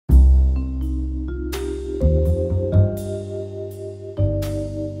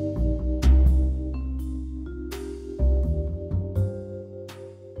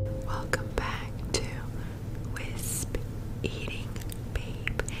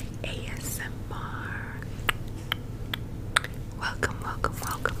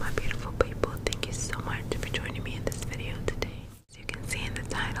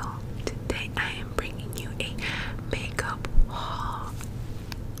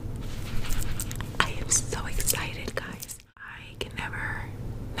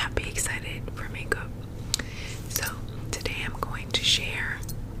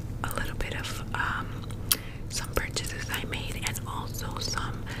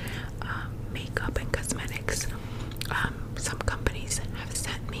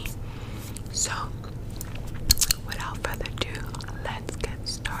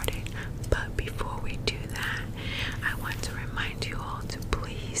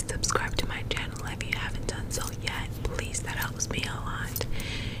please subscribe to my channel if you haven't done so yet. Please, that helps me a lot.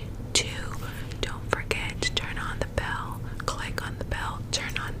 2, don't forget to turn on the bell. Click on the bell,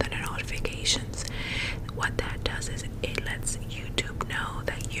 turn on the notifications. What that does is it lets YouTube know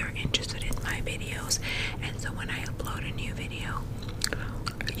that you're interested in my videos, and so when I upload a new video,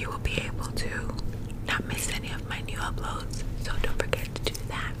 you will be able to not miss any of my new uploads. So don't forget to do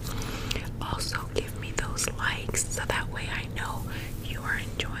that. Also, give me those likes so that way I know you are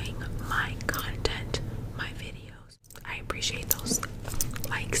enjoying my content, my videos. I appreciate those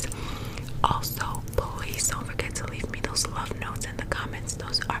likes. Also, please don't forget to leave me those love notes in the comments.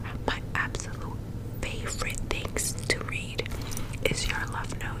 Those are my absolute favorite things to read, is your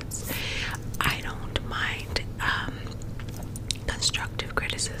love notes. I don't mind constructive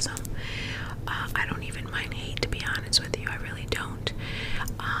criticism. I don't even mind hate, to be honest with you. I really don't.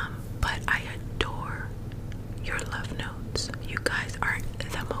 But I adore your love notes. You guys are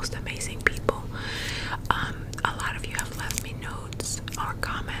the most amazing people. A lot of you have left me notes or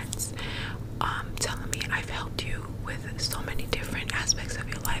comments telling me I've helped you with so many different aspects of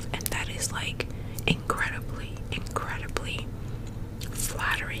your life, and that is like incredibly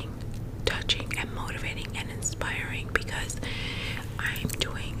flattering, touching, and motivating and inspiring, because I'm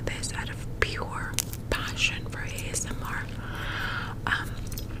doing this out of pure passion for ASMR.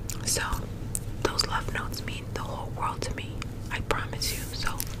 So those love notes mean the whole world to me, I promise you. So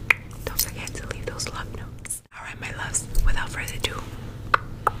don't forget to leave those love notes. Alright, my loves, without further ado,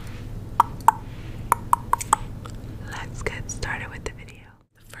 let's get started with the video.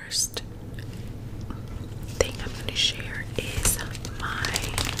 The first thing I'm going to share is my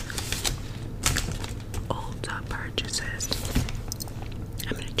Ulta purchases.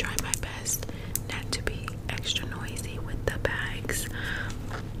 I'm going to try my best not to be extra noisy with the bags,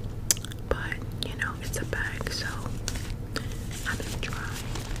 but you know, it's a bag, so I'm going to try.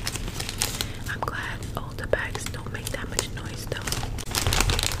 I'm glad Ulta bags don't make that much noise though.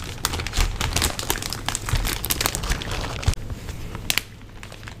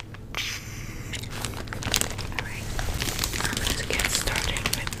 Alright, I'm going to get started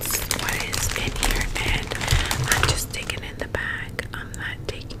with what is in here, and I'm just taking in the bag. I'm not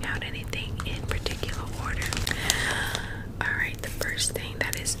taking out anything in particular order. Alright, the first thing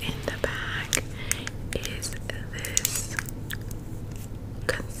that is in the bag is this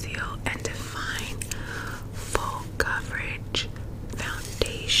Conceal and Define Full Coverage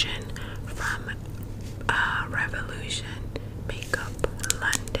Foundation from Revolution Makeup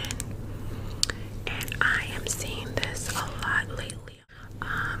London, and I am seeing this a lot lately,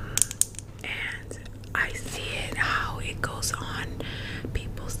 and I see it how it goes on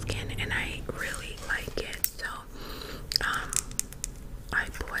people's skin, and I really like it. So I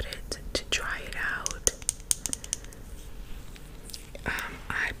bought it to try it out.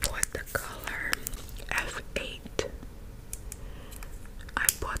 I bought the color F8. I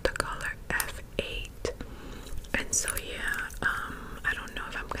bought the color F8, and so yeah, I don't know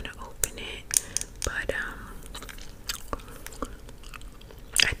if I'm gonna open it, but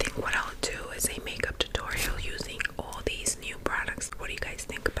I think what I'll do is a makeup tutorial using all these new products. What do you guys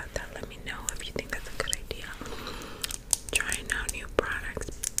think about that? Let me know if you think that's a good idea. Trying out new products.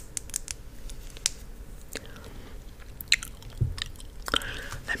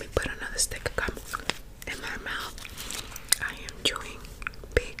 Let me put another stick of gum in my mouth. I am chewing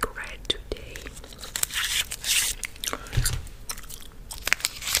Big Red today.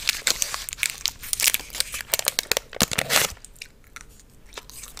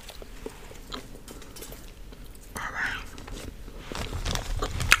 Alright.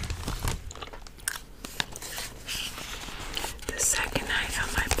 The second item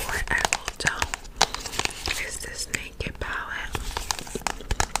I bought at Ulta is this Naked palette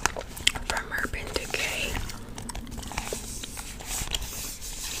from Urban Decay.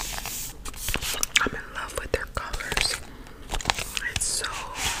 I'm in love with their colors. It's so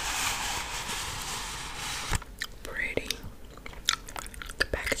pretty. The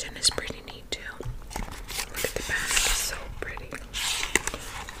packaging is pretty neat too. Look at the back, it's so pretty.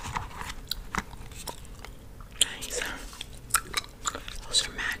 Nice. Those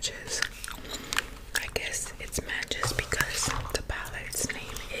are matches. I guess it's matches because the palette's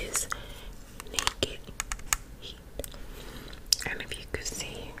name is Naked Heat. And if you could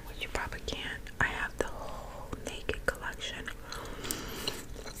see, which you probably can't, I have the whole Naked collection.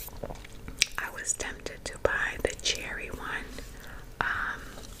 I was tempted to buy the cherry one,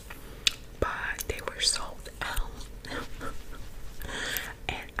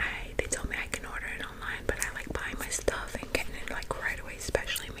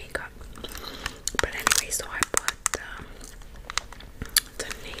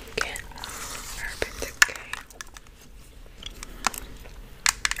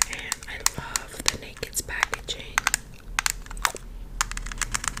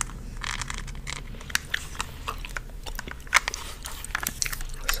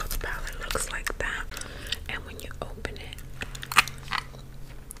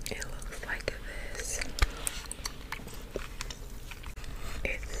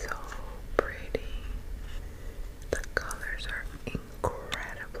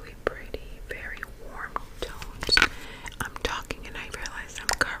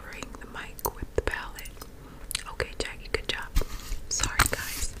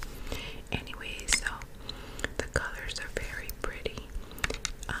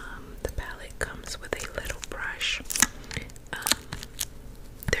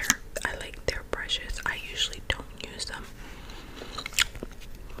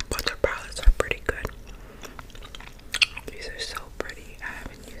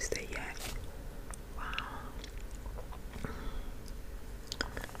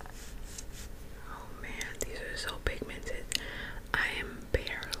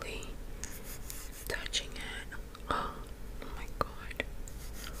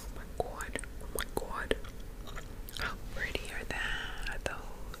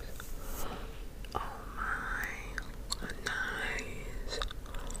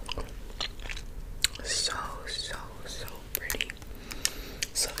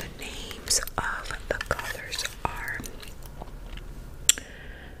 of the colors are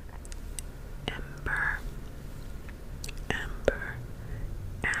Ember,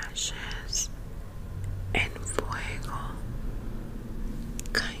 Ashes, and Fuego,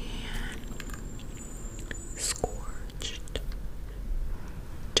 Cayenne, Scorched,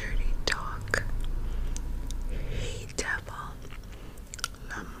 Dirty Talk, Hey Devil,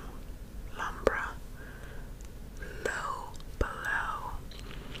 Lumbra, Low Below,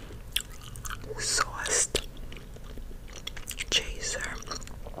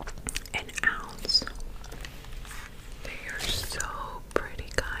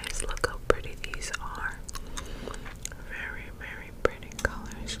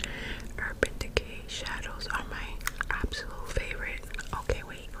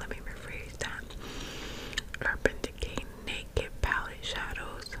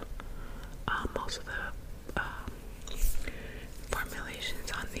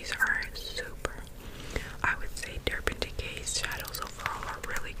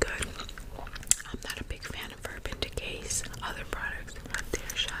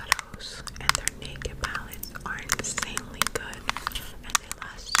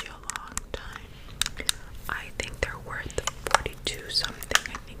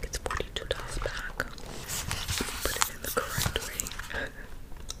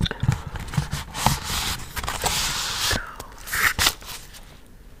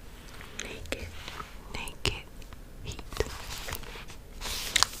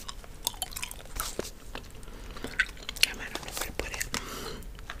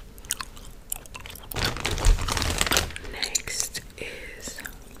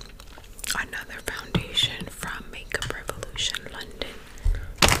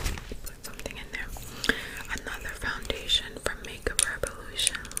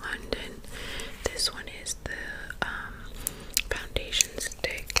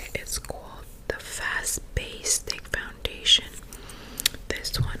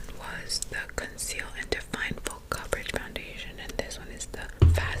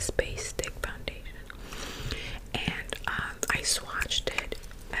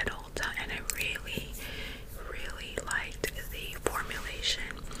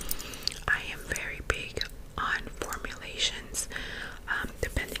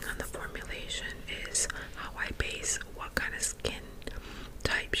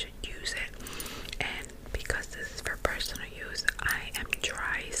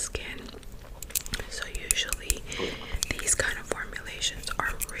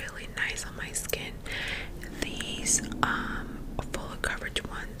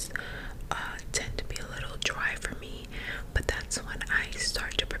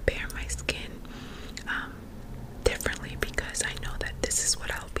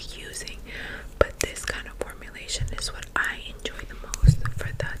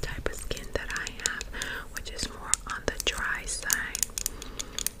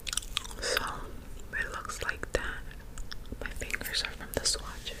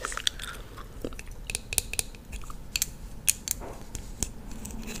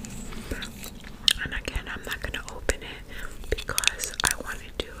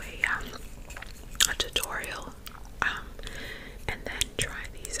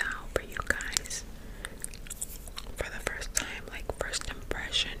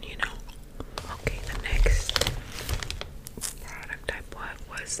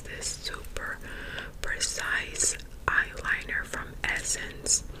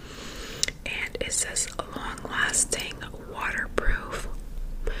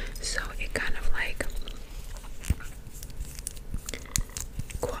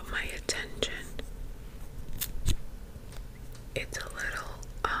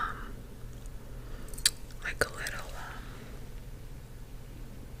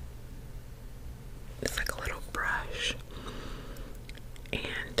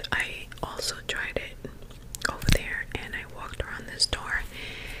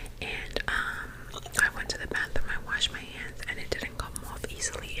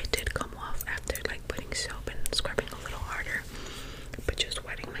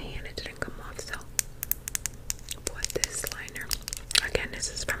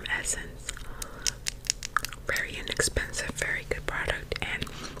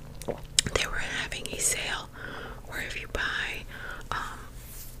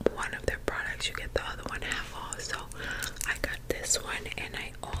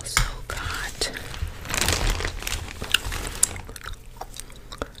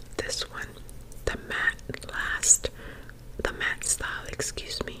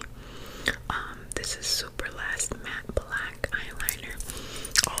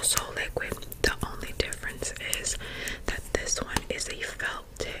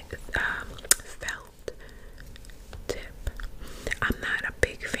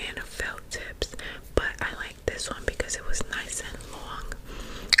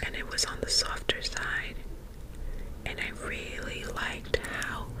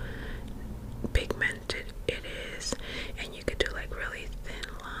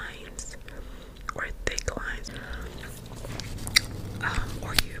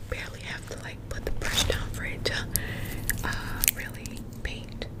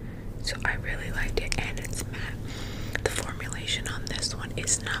 So I really liked it, and it's matte. The formulation on this one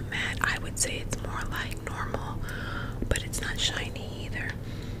is not matte. I would say it's more like normal, but it's not shiny either.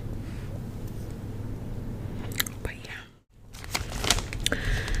 But yeah.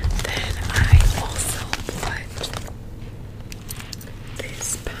 Then I also bought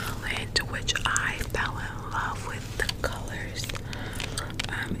this palette, which I fell in love with the colors.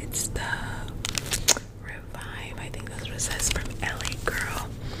 It's the Revive, I think that's what it says, from LA Girl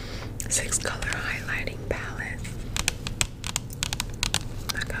 6-color highlighting palette.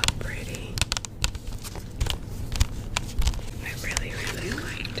 Look how pretty. I really, really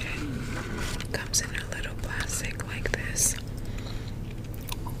liked it. Comes in a little plastic like this.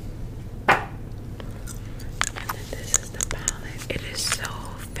 And then this is the palette. It is so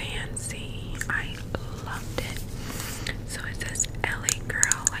fancy. I loved it. So it says LA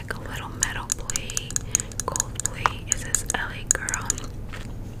Girl, like a little metal plate, gold plate. It says LA Girl,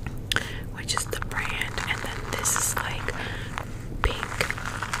 which is the brand. And then this is like pink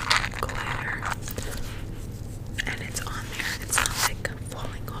glitter. And it's on there. It's not like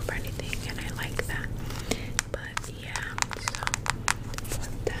falling off or anything. And I like that. But yeah, so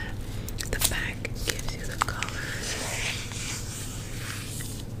put that. The back gives you the colors.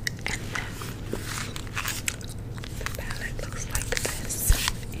 And then the palette looks like this.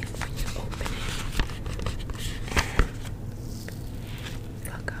 And when you open it,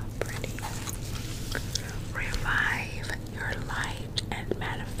 look how pretty. Revive your light and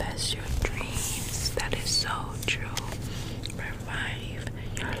manifest your dreams. That is so true. Revive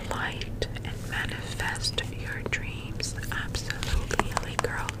your light and manifest your dreams. Absolutely, LA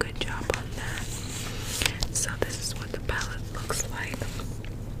Girl. Good job on that. So this is what the palette looks like.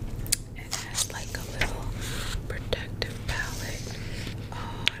 It has like a little protective palette.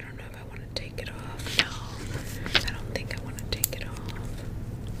 Oh, I don't know if I want to take it off. No, I don't think I want to take it off.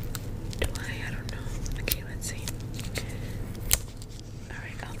 Do I? I don't know. Okay, let's see.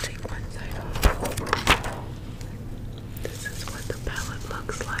 Alright, I'll take one side off. This is what the palette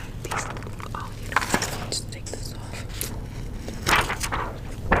looks like. These, oh, you know what? I'll just take this off.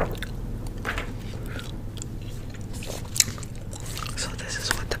 So this is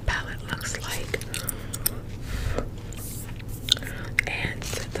what the palette looks like. And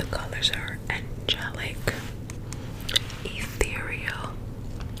the colors are angelic, ethereal,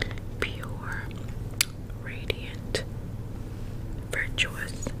 pure, radiant,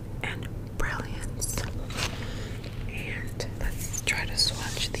 virtuous, and brilliance. And let's try to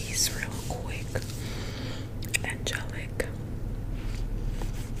swatch these real quick. Angelic.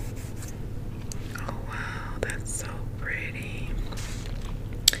 Oh wow, that's so pretty.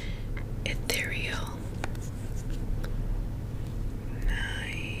 Ethereal.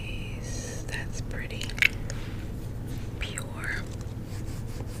 Nice. That's pretty. Pure.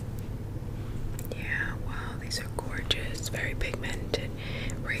 Yeah, wow, these are gorgeous. Very pigmented.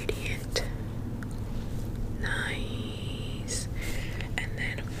 Radiant. Nice. And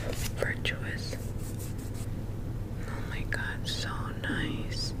then virtuous. Oh my god, so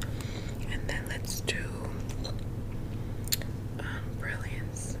nice. And then let's do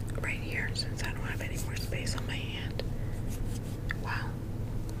brilliance right here, since I don't have any more space on my hand. Wow.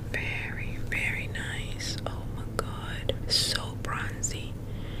 Very, very nice. Oh my god. So bronzy.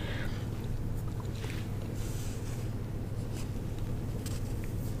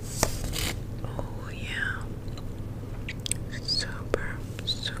 Oh yeah. Super,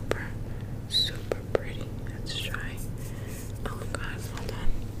 super, super pretty. Let's try. Oh god, hold on.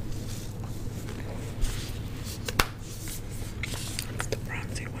 It's the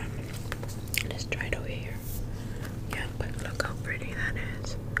bronzy one. Let's try it over here. Yeah, but look how pretty that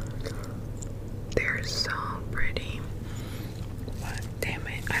is. They're so pretty. But damn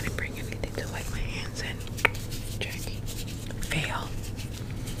it, I didn't bring anything to wipe my hands in. Jackie. Fail.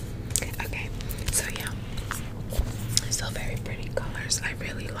 Okay, so yeah. So very pretty colors. I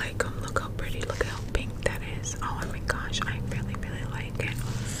really like them. Look how pretty. Look how pink that is. Oh my gosh, I really, really like it.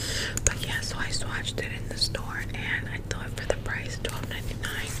 But yeah, so I swatched it in the store, and I thought for the price,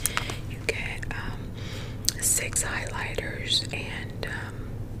 $12.99, you get 6 highlighters, and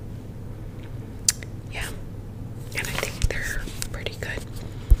yeah, and I think they're pretty good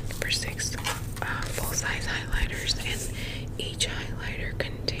for 6 full-size highlighters, and each highlighter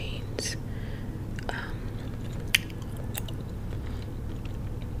contains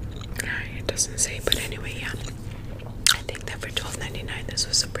it doesn't say, but anyway, yeah, I think that for $12.99 this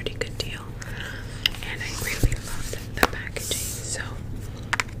was a pretty good deal, and I really loved the packaging, so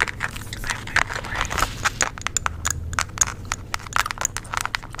I went for it.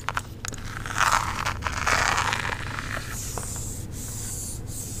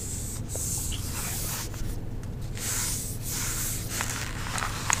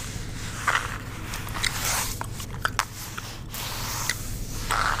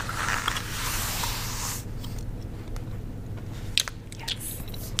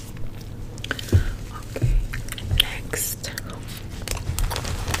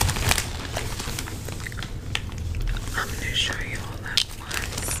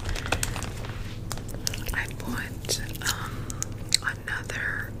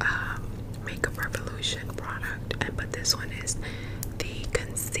 this one is the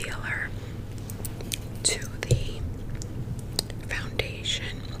concealer to the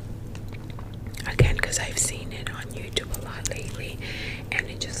foundation. Again, because I've seen it on YouTube a lot lately and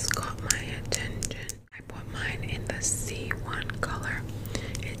it just caught my attention. I bought mine in the C1 color.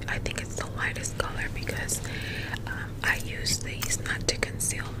 I think it's the lightest color because I use these not to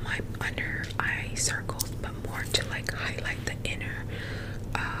conceal my under eye circles, but more to like highlight the inner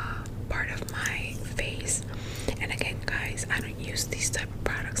part of my face. And again, guys, I don't use these type of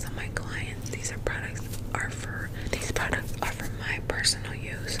products on my clients. These products are for my personal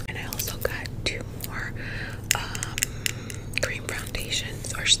use. And I also got 2 more cream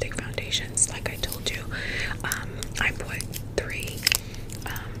foundations or stick foundations, like I told you. I bought 3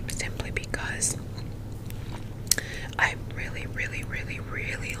 simply because I really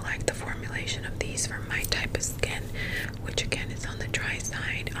like the formulation of these for my type of skin, which again is on the dry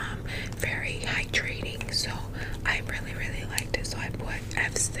side, very hydrating. So I really liked it. So I bought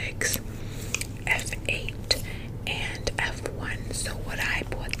F6, F8, and F1. So what I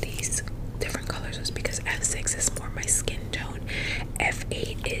bought these different colors was because F6 is more my skin tone,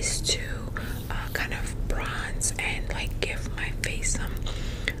 F8 is to kind of bronze and like give my face some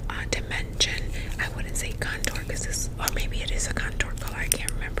dimension. I wouldn't say contour because this, or maybe it is a contour color, I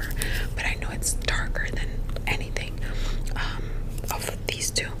can't remember, but I know it's darker than anything of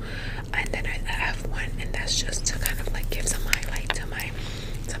these 2. And then I have 1, and that's just to kind of like give some highlight to my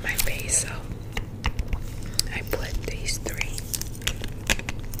face. So I put these 3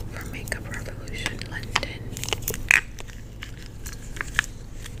 from Makeup Revolution London.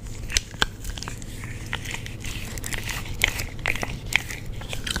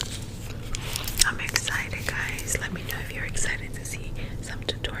 I'm excited, guys. Let me know if you're excited to see some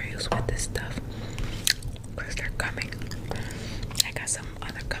tutorials with this stuff, because they're coming. I got some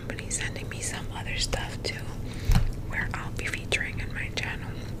other companies sending me some other stuff too, where I'll be featuring in my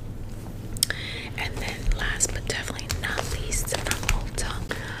channel. And then last but definitely not least, from Ulta,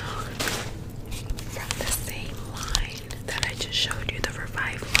 from the same line that I just showed you, the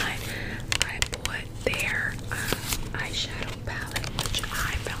Revive line, I bought their eyeshadow palette, which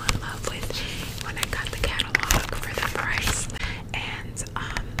I fell in love with when I got the catalog for the price. And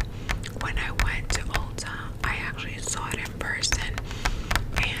when I went to Ulta, I actually saw it in person,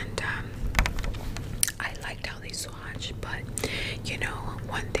 and I liked how they swatch. But you know,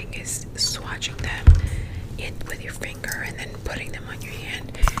 one thing is swatching them with your finger and then putting them on your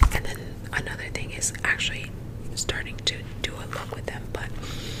hand, and then another thing is actually starting to do a look with them. But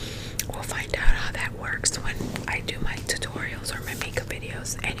we'll find out how that works when I do my tutorials or my makeup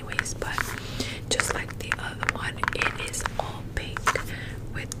videos anyways. But just like the other one, it is all pink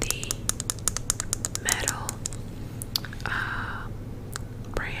with the metal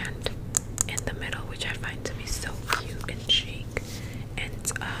brand in the middle, which I find to be so cute and chic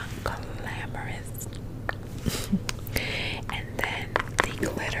and glamorous. And then the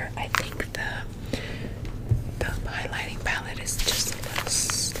glitter, I think the highlighting palette is just a little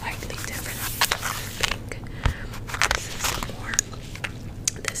slightly different pink.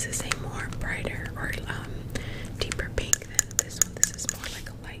 This is a more brighter or deeper pink than this one. This is more like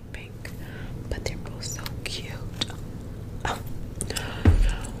a light pink, but they're both so cute.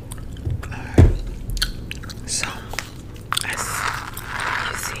 So as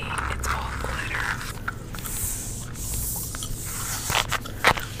you see, it's all glitter.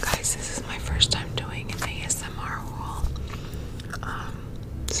 Guys, this is my first time doing an ASMR haul,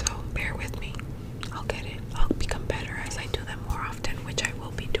 so bear with me. I'll become better as I do them more often, which I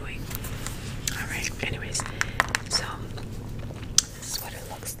will be doing. Alright, anyways, so this is what it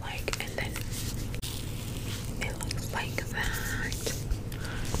looks like, and then it looks like that.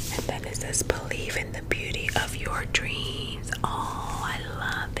 And then it says, believe in the beauty of your dreams. Oh, I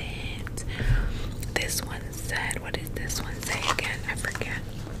love it. This one said, what does this one say again? I forget.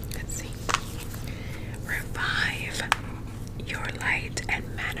 Let's see. Revive your light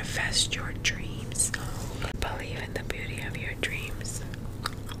and manifest your dreams. Believe in the beauty of your dreams.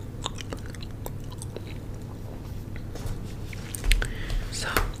 So,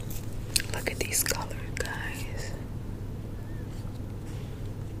 look at these colors, guys.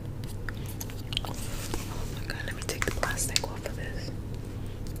 Oh my god, let me take the plastic off of this.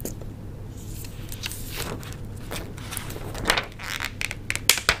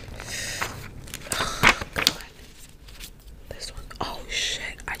 Oh god. This one, oh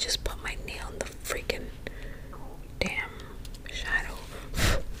shit, I just put my nail in the freaking damn shadow.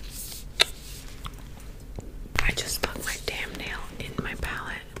 I just stuck my damn nail in my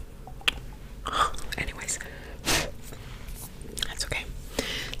palette. Anyways, that's okay.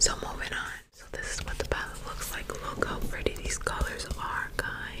 So moving on. So this is what the palette looks like. Look how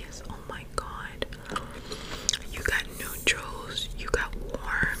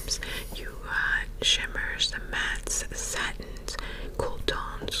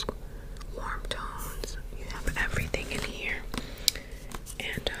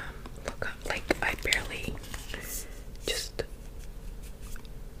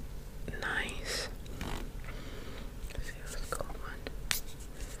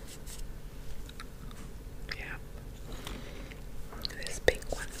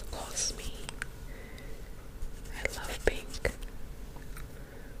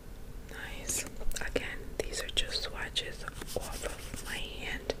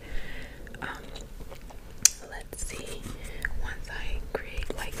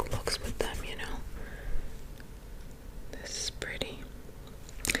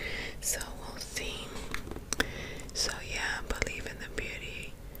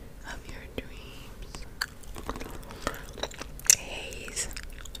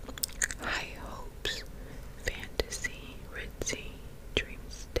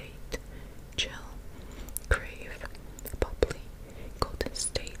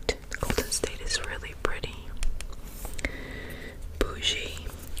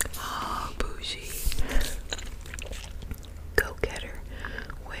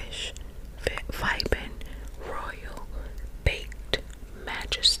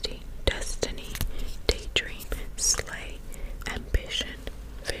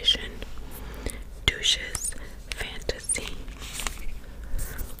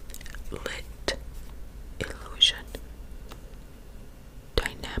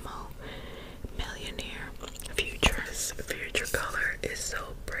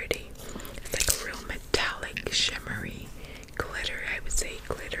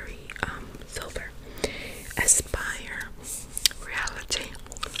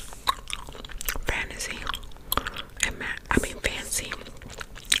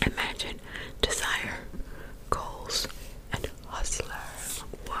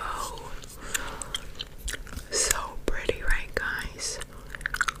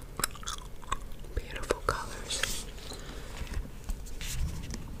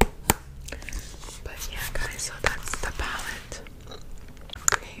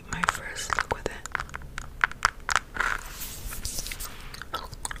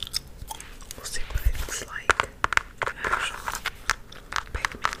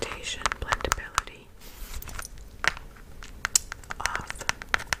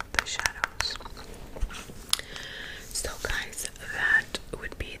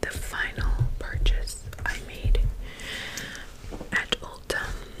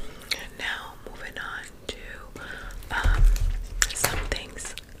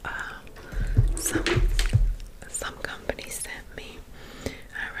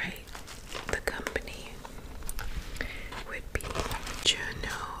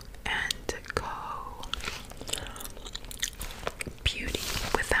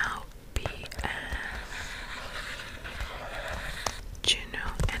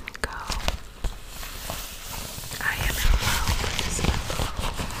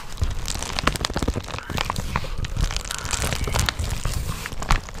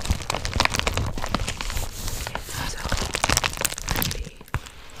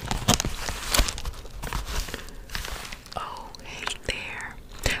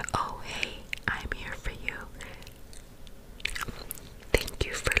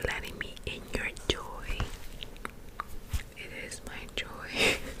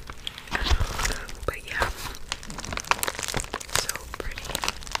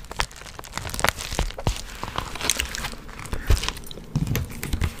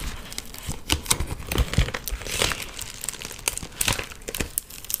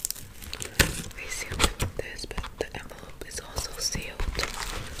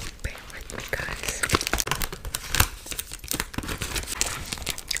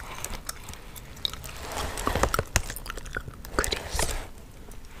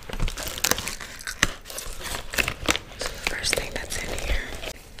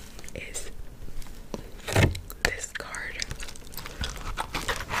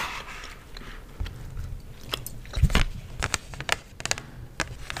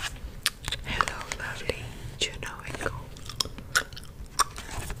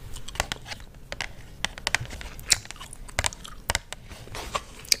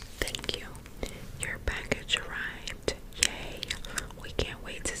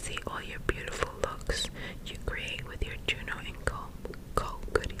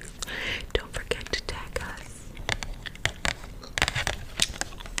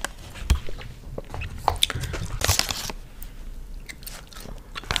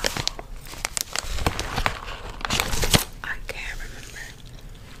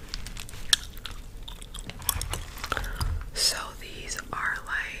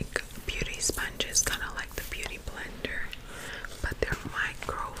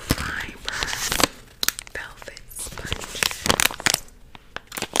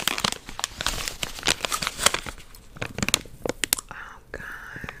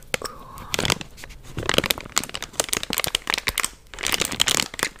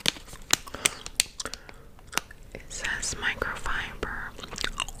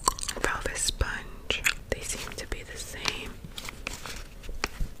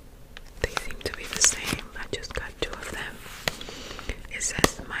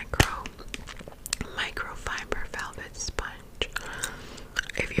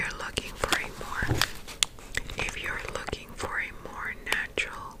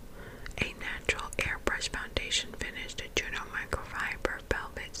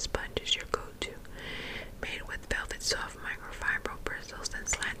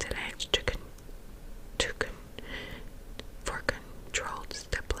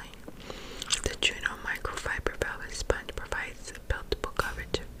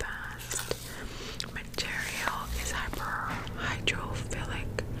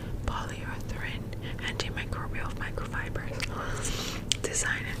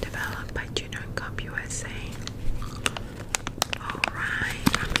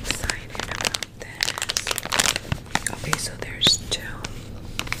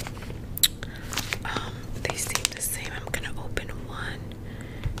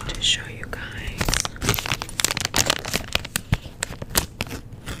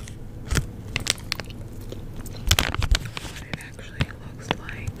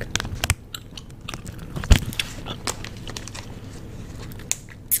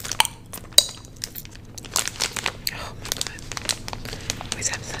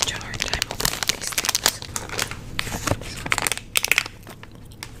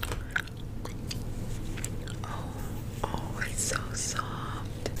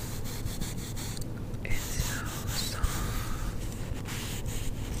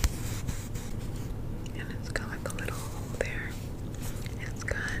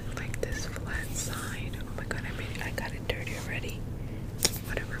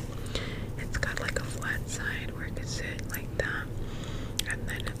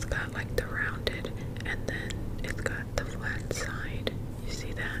got like the rounded, and then it's got the flat side. You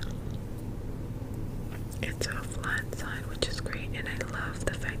see that? It's a flat side, which is great, and I love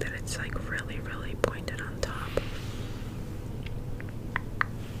the fact that it's like really, really pointed on top.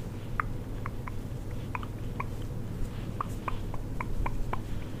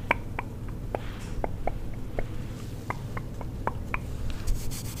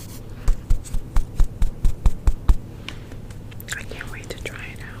 I can't wait to try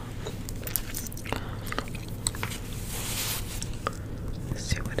it out. Let's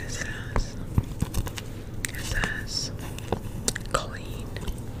see what it says. It says, clean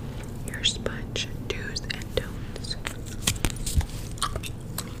your sponge, do's and don'ts.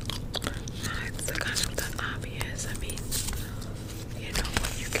 It's kind of the obvious. I mean, you know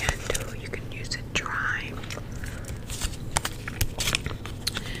what you can do. You can use it dry.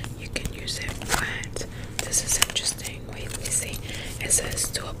 You can use it wet. This is interesting. Wait, let me see. It says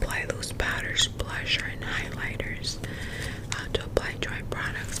to apply loose powders, blusher, and highlighters. To apply dry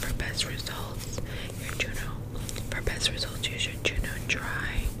products for best results. Your Juno. For best results, use your Juno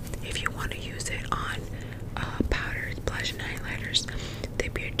Dry. If you want to use it on powders, blush, and highlighters,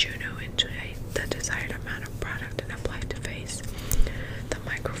 dip your Juno into the desired amount of product and apply to face. The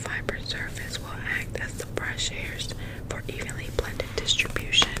microfiber surface will act as the brush hairs for evenly blended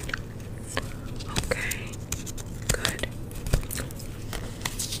distribution. Okay, good.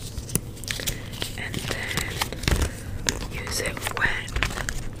 And then use it wet.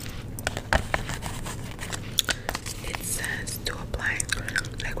 It says to apply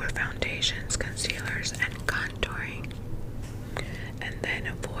liquid foundations, concealers, and contouring. And then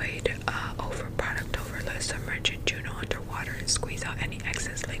avoid product overload. Submerge your Juno underwater and squeeze out any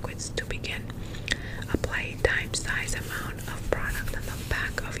excess liquids to begin. Apply a time-size amount of product on the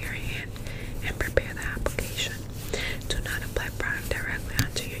back of your hand and prepare the application. Do not apply product directly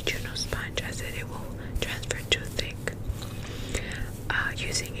onto your Juno sponge as it will transfer too thick.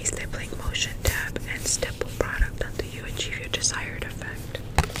 Using a stippling motion, dab and stipple product until you achieve your desired effect.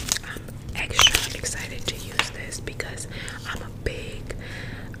 I'm extra excited to use this because I'm a big,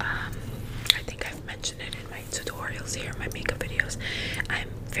 I think I've mentioned it in my tutorials here, my makeup videos,